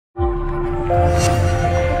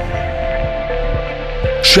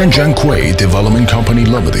Shenzhen Kweight Development Company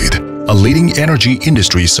Limited, a leading energy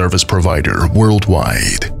industry service provider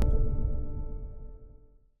worldwide.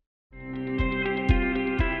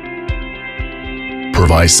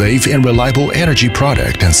 Provide safe and reliable energy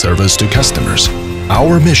product and service to customers.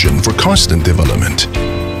 Our mission for constant development.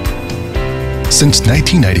 Since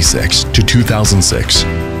 1996 to 2006,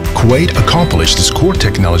 Kweight accomplished its core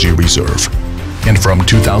technology reserve, and from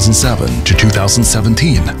 2007 to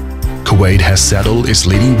 2017, Kweight has settled its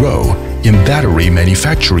leading role in battery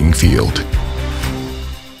manufacturing field.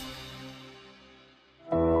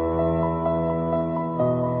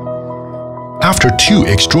 After 2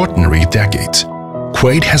 extraordinary decades,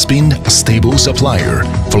 Kweight has been a stable supplier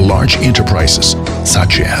for large enterprises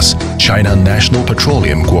such as China National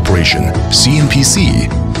Petroleum Corporation (CNPC),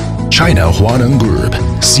 China Huaneng Group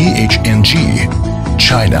 (CHNG),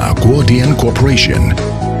 China Guodian Corporation,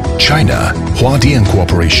 China Huadian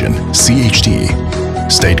Corporation (CHD),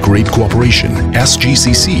 State Grid Corporation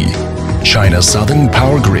 (SGCC), China Southern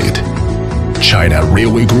Power Grid, China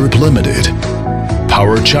Railway Group Limited,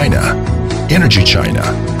 Power China, Energy China,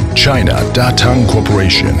 China Datang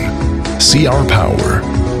Corporation, CR Power,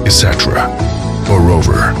 etc.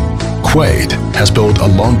 Moreover, Kweight has built a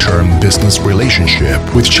long-term business relationship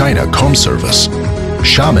with China Comservice,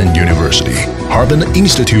 Xiamen University, Harbin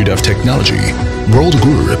Institute of Technology, World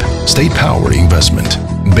Group, State Power Investment,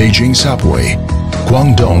 Beijing Subway,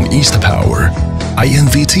 Guangdong East Power,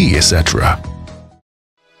 INVT, etc.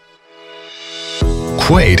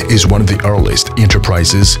 Kweight is one of the earliest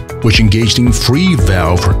enterprises which engaged in free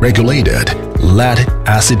valve regulated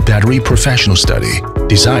lead-acid battery professional study,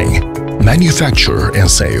 design, manufacture and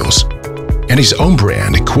sales. And its own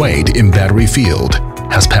brand, Kweight in battery field,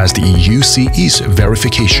 has passed the EU CE's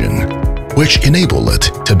verification, which enable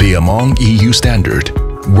it to be among EU standard,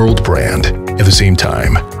 world brand. At the same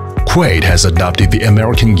time, Kweight has adopted the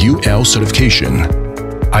American UL certification,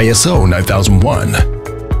 ISO 9001,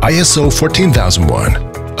 ISO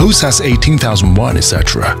 14001, OSAS 18001,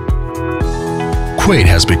 etc. Kweight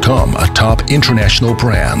has become a top international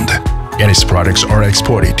brand, and its products are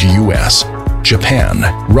exported to US, Japan,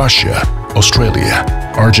 Russia, Australia,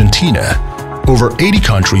 Argentina, over 80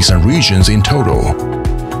 countries and regions in total.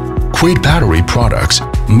 Kweight Battery products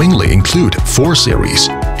mainly include 4 series,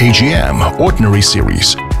 AGM Ordinary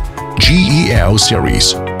Series, GEL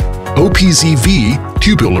Series, OPZV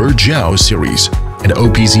Tubular Gel Series, and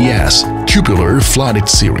OPZS Tubular Flooded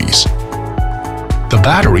Series. The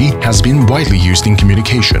battery has been widely used in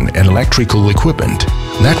communication and electrical equipment,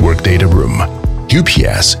 network data room,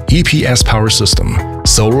 UPS, EPS power system,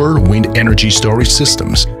 solar wind energy storage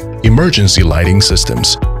systems, emergency lighting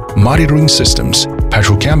systems, monitoring systems,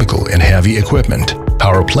 petrochemical and heavy equipment,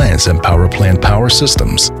 power plants and power plant power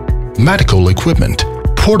systems, medical equipment,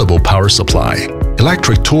 portable power supply,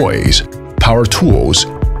 electric toys, power tools,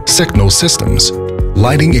 signal systems,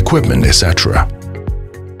 lighting equipment, etc.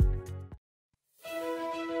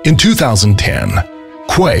 In 2010,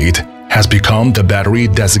 Kweight has become the battery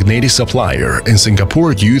designated supplier in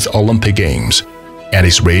Singapore Youth Olympic Games and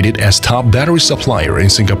is rated as top battery supplier in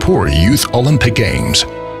Singapore Youth Olympic Games.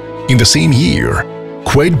 In the same year,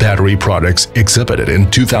 Kweight Battery products exhibited in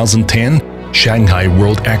 2010 Shanghai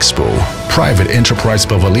World Expo, Private Enterprise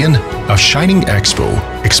Pavilion of Shining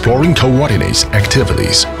Expo, Exploring Coordinates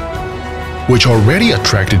activities, which already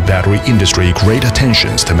attracted battery industry great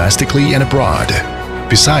attentions domestically and abroad.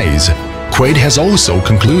 Besides, Kweight has also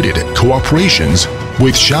concluded cooperations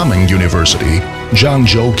with Xiamen University,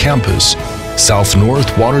 Zhangzhou Campus,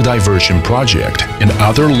 South-North Water Diversion Project, and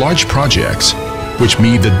other large projects, which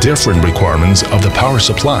meet the different requirements of the power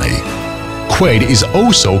supply. Kweight is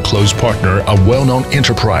also close partner of well-known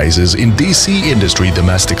enterprises in DC industry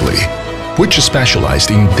domestically, which is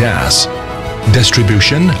specialized in DAS,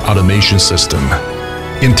 Distribution Automation System,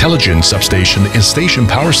 Intelligent Substation and Station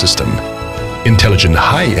Power System, Intelligent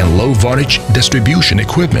High and Low Voltage Distribution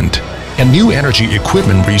Equipment, and New Energy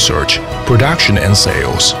Equipment Research, Production and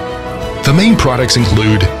Sales. The main products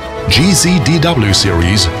include GZDW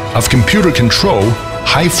series of computer control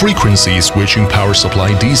high-frequency switching power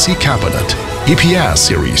supply DC cabinet, EPS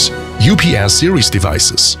series, UPS series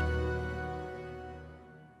devices.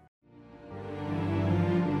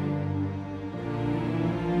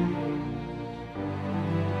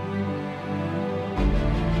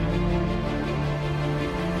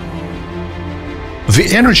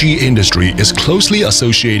 The energy industry is closely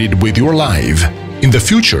associated with your life. In the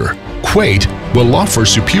future, Kweight will offer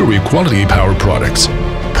superior quality power products,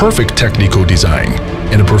 perfect technical design,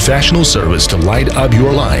 and a professional service to light up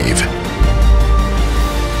your life.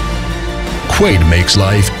 Kweight makes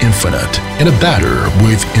life infinite and better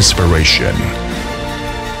with inspiration.